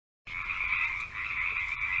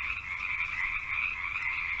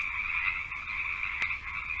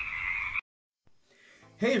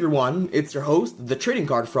Hey everyone, it's your host, the Trading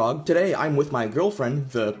Card Frog. Today I'm with my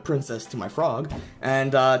girlfriend, the princess to my frog,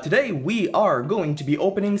 and today we are going to be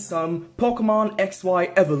opening some Pokemon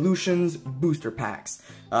XY Evolutions booster packs.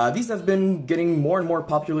 These have been getting more and more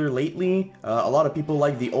popular lately. A lot of people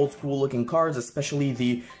like the old school looking cards, especially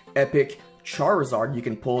the epic Charizard you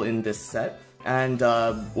can pull in this set. And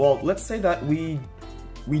well, let's say that we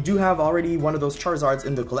do have already one of those Charizards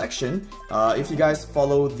in the collection. If you guys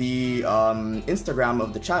follow the Instagram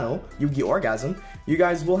of the channel, Yugi Orgasm, you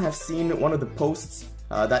guys will have seen one of the posts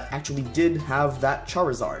that actually did have that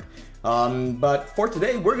Charizard. But for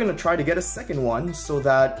today, we're gonna try to get a second one so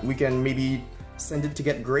that we can maybe send it to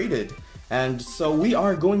get graded. And so we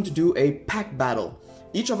are going to do a pack battle.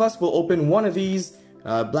 Each of us will open one of these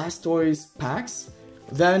Blastoise packs.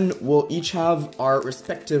 Then we'll each have our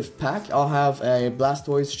respective pack. I'll have a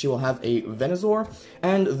Blastoise, she will have a Venusaur,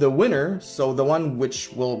 and the winner, so the one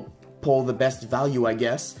which will pull the best value I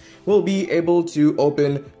guess, will be able to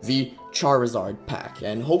open the Charizard pack.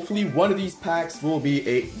 And hopefully one of these packs will be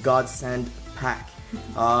a Godsend pack.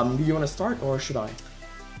 Do you want to start or should I?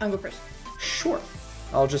 I'll go first. Sure.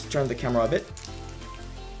 I'll just turn the camera a bit.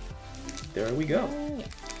 There we go. Yeah.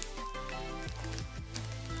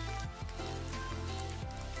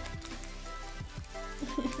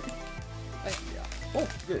 Oh,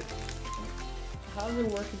 good. How does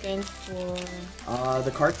it work again for...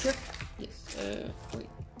 The card trick? Yes, wait.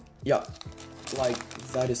 Yeah, like,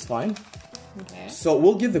 that is fine. Okay. So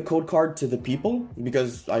we'll give the code card to the people,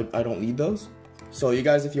 because I don't need those. So you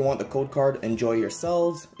guys, if you want the code card, enjoy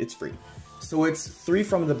yourselves, it's free. So it's 3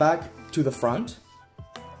 from the back to the front.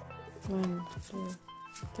 1, 2,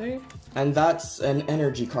 3. And that's an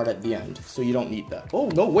energy card at the end, so you don't need that. Oh,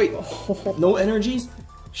 no, wait. No energies?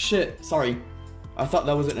 Shit, sorry. I thought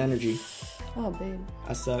that was an energy. Oh, babe.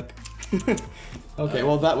 I suck. Okay,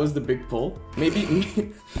 well that was the big pull.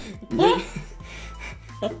 Maybe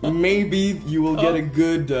maybe you will get a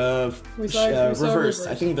good reverse.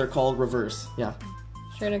 I think they're called reverse. Yeah.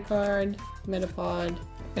 Trainer card, Metapod,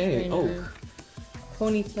 Hey, Trainer,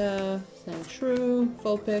 Ponyta, Sandshrew,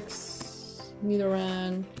 Vulpix,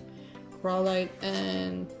 Nidoran, Growlithe,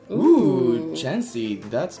 and... Ooh, Chansey.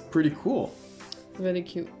 That's pretty cool. Very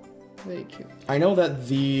cute. Very cute. I know that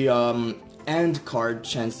the and card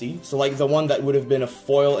Chansey, so like the one that would have been a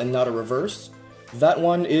foil and not a reverse, that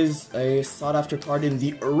one is a sought after card in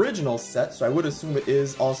the original set, so I would assume it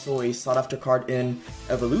is also a sought after card in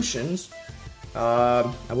Evolutions.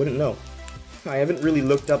 I wouldn't know. I haven't really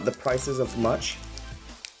looked up the prices of much.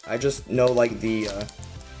 I just know like the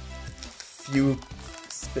few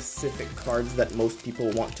specific cards that most people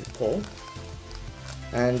want to pull.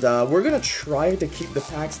 And we're gonna try to keep the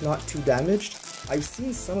packs not too damaged. I've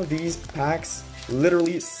seen some of these packs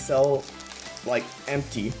literally sell like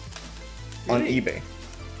empty on eBay.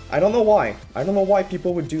 I don't know why. I don't know why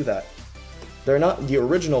people would do that. They're not the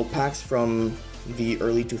original packs from the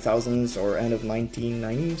early 2000s or end of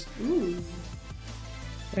 1990s. Ooh.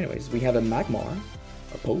 Anyways, we have a Magmar,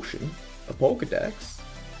 a Potion, a Pokedex,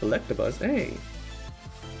 Electabuzz, hey!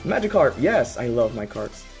 Magikarp, yes, I love my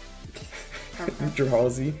cards.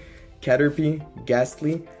 Drowsy, Caterpie,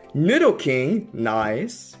 Ghastly, Nidoking,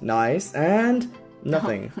 nice, nice, and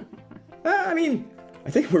nothing. I mean,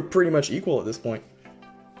 I think we're pretty much equal at this point.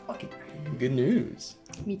 Okay. Good news.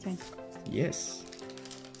 Me too. Yes.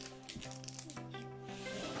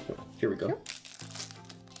 Here we go.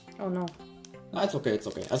 Oh no. That's okay, it's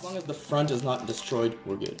okay. As long as the front is not destroyed,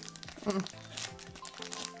 we're good.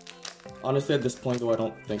 Honestly, at this point though, I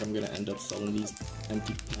don't think I'm gonna end up selling these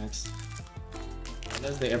empty packs.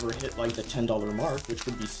 Unless they ever hit like the $10 mark, which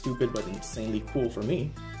would be stupid but insanely cool for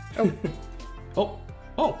me. Oh.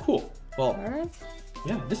 Oh, cool. Well, Alright.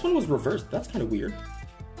 yeah, this one was reversed. That's kind of weird.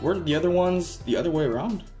 Weren't the other ones the other way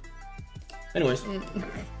around? Anyways. 1,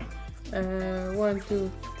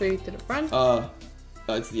 2, 3 to the front.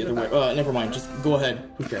 It's the other way. Never mind. Just go ahead.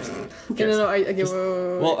 Who cares? Who cares? No, I give.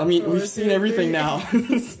 Well, I mean, we've seen everything now.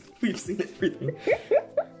 We've seen everything.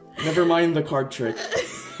 Never mind the card trick.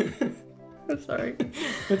 I'm sorry.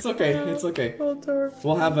 It's okay. It's okay.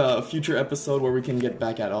 We'll have a future episode where we can get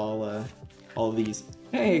back at all of these.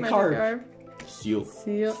 Hey, card. Seal.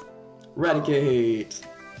 Eradicate.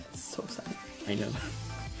 So sad. I know.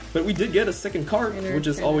 But we did get a second card, which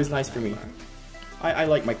is always nice for me. I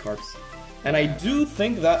like my cards. And I do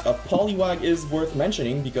think that a Poliwag is worth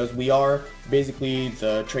mentioning because we are basically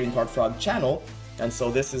the Trading Card Frog channel, and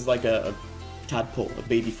so this is like a tadpole, a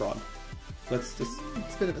baby frog. Let's just...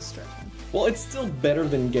 It's a bit of a stretch. Well, it's still better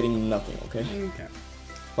than getting nothing, okay? Okay.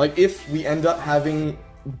 Like, if we end up having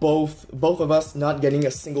both of us not getting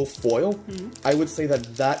a single foil, I would say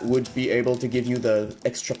that that would be able to give you the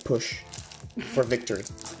extra push for victory.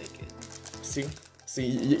 See,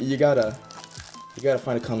 you gotta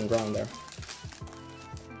find a common ground there.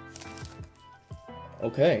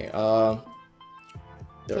 Okay,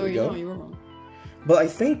 there we go. No, you were wrong. But I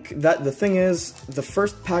think that the thing is, the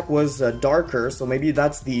first pack was darker, so maybe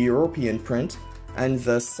that's the European print, and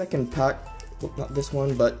the second pack, well, not this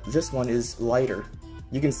one, but this one is lighter.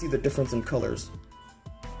 You can see the difference in colors.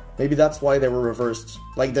 Maybe that's why they were reversed.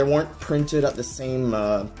 Like, they weren't printed at the same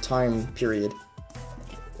time period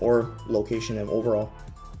or location and overall.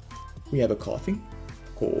 We have a coffee.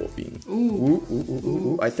 Coffee.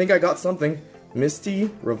 Ooh. I think I got something.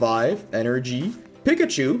 Misty, Revive, Energy,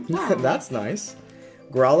 Pikachu. That's nice.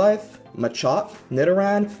 Growlithe, Machop,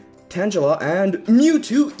 Nidoran, Tangela, and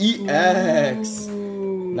Mewtwo EX.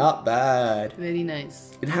 Ooh. Not bad. Very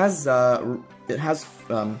nice. It has how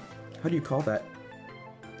do you call that?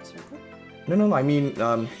 Circle? No, I mean,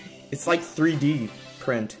 it's like 3D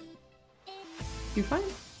print. You fine?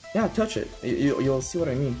 Yeah, touch it. You'll see what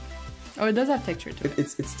I mean. Oh, it does have texture to it.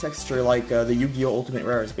 It's texture like the Yu-Gi-Oh! Ultimate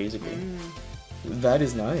Rares, basically. That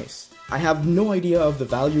is nice. I have no idea of the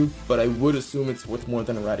value, but I would assume it's worth more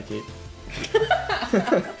than Eradicate.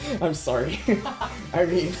 I'm sorry. I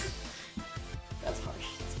mean... That's harsh.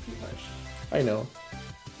 That's pretty harsh. I know.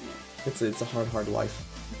 It's a hard life.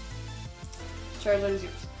 Charizard is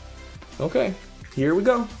yours. Okay, here we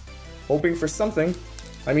go. Hoping for something.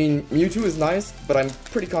 I mean, Mewtwo is nice, but I'm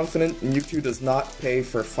pretty confident Mewtwo does not pay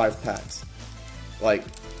for 5 packs. Like,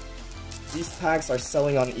 these packs are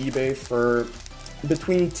selling on eBay for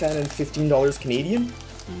between $10 and $15 Canadian.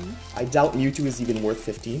 I doubt Mewtwo is even worth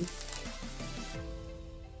 15.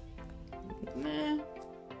 Nah.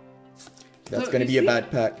 That's So, gonna you be a see?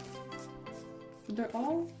 bad pack. They're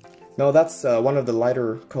all... No, that's one of the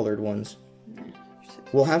lighter colored ones. Nah.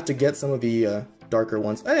 We'll have to get some of the darker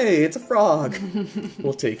ones. Hey, it's a frog!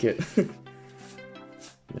 We'll take it.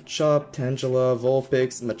 Machop, Tangela,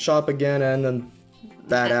 Vulpix, Machop again, and then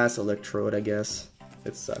badass Electrode, I guess.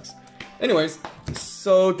 It sucks. Anyways,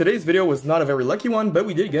 so today's video was not a very lucky one, but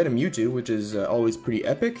we did get a Mewtwo, which is always pretty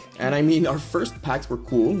epic. And I mean, our first packs were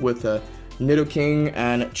cool with Nidoking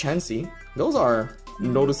and Chansey. Those are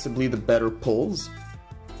noticeably the better pulls.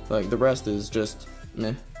 Like, the rest is just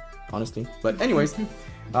meh, honestly. But anyways, it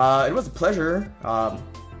was a pleasure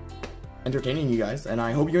entertaining you guys, and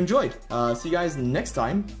I hope you enjoyed. See you guys next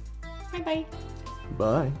time. Bye-bye.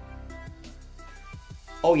 Bye.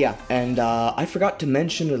 Oh yeah, and I forgot to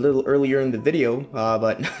mention a little earlier in the video,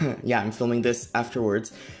 but yeah, I'm filming this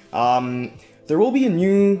afterwards. There will be a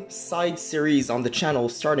new side series on the channel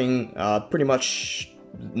starting pretty much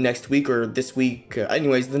next week or this week.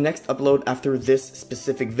 Anyways, the next upload after this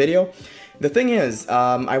specific video. The thing is,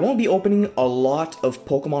 I won't be opening a lot of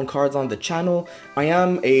Pokemon cards on the channel. I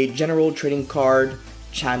am a general trading card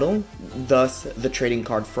channel, thus the trading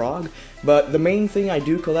card frog, but the main thing I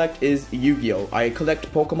do collect is Yu-Gi-Oh! I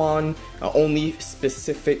collect Pokemon, only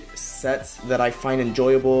specific sets that I find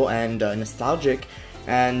enjoyable and nostalgic,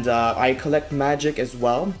 and I collect Magic as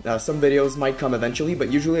well. Some videos might come eventually,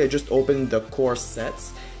 but usually I just open the core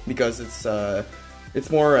sets because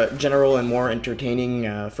it's more general and more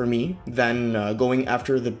entertaining for me than going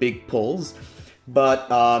after the big pulls. But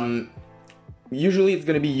usually it's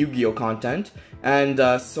gonna be Yu-Gi-Oh! Content, and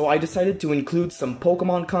so I decided to include some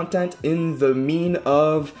Pokemon content in the mean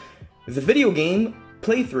of the video game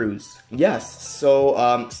playthroughs. Yes,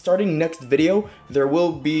 so starting next video, there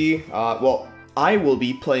will be, well, I will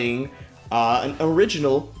be playing an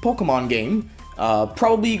original Pokemon game,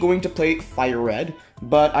 probably going to play Fire Red,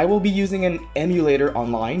 but I will be using an emulator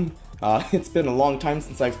online. It's been a long time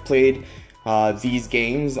since I've played these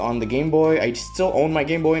games on the Game Boy. I still own my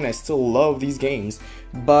Game Boy and I still love these games,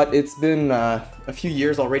 but it's been a few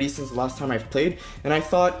years already since the last time I've played, and I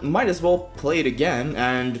thought might as well play it again,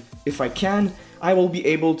 and if I can, I will be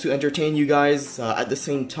able to entertain you guys at the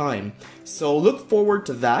same time. So look forward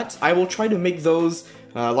to that. I will try to make those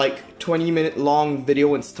like 20-minute long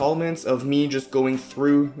video installments of me just going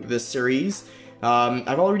through the series.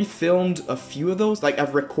 I've already filmed a few of those, like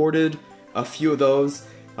I've recorded a few of those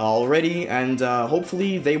already, and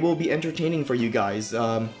hopefully they will be entertaining for you guys.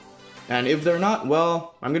 And if they're not,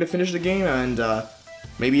 well, I'm gonna finish the game and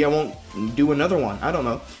maybe I won't do another one, I don't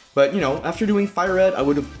know. But, you know, after doing Fire Red, I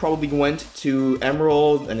would have probably went to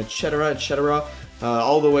Emerald and etc,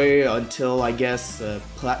 all the way until, I guess,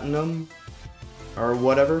 Platinum or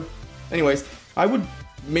whatever. Anyways, I would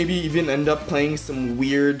maybe even end up playing some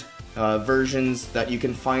weird versions that you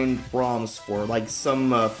can find ROMs for, like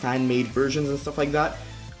some fan-made versions and stuff like that.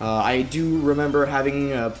 I do remember having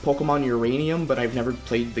Pokemon Uranium, but I've never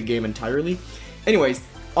played the game entirely. Anyways,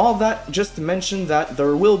 all that just to mention that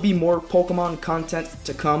there will be more Pokemon content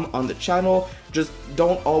to come on the channel. Just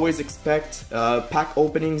don't always expect pack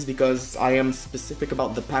openings because I am specific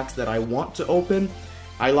about the packs that I want to open.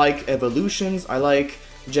 I like evolutions, I like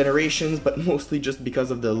generations, but mostly just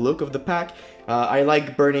because of the look of the pack. I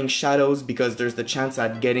like Burning Shadows because there's the chance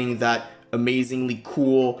at getting that amazingly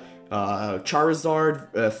cool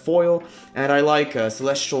Charizard foil, and I like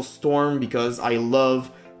Celestial Storm because I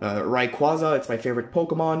love Rayquaza. It's my favorite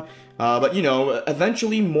Pokemon. But you know,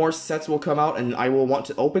 eventually more sets will come out and I will want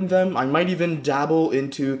to open them. I might even dabble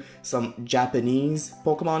into some Japanese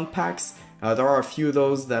Pokemon packs. There are a few of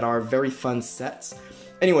those that are very fun sets.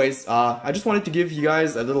 Anyways, I just wanted to give you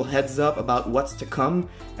guys a little heads up about what's to come,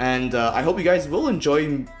 and I hope you guys will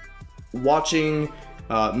enjoy watching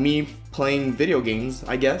me playing video games,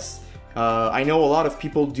 I guess. I know a lot of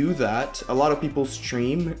people do that, a lot of people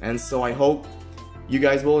stream, and so I hope you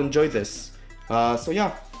guys will enjoy this. So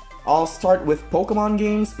yeah, I'll start with Pokemon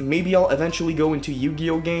games, maybe I'll eventually go into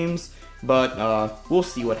Yu-Gi-Oh games, but we'll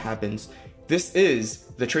see what happens. This is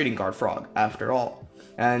the Trading Card Frog, after all.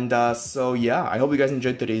 And so yeah, I hope you guys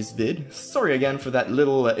enjoyed today's vid. Sorry again for that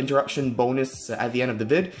little interruption bonus at the end of the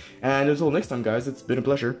vid, and until next time guys, it's been a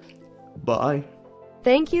pleasure. Bye.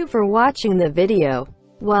 Thank you for watching the video.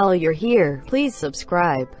 While you're here, please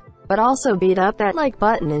subscribe. But also beat up that like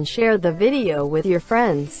button and share the video with your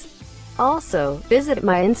friends. Also, visit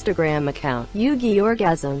my Instagram account,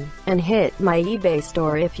 Yu-Gi-Orgasm, and hit my eBay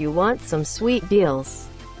store if you want some sweet deals.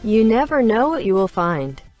 You never know what you will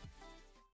find.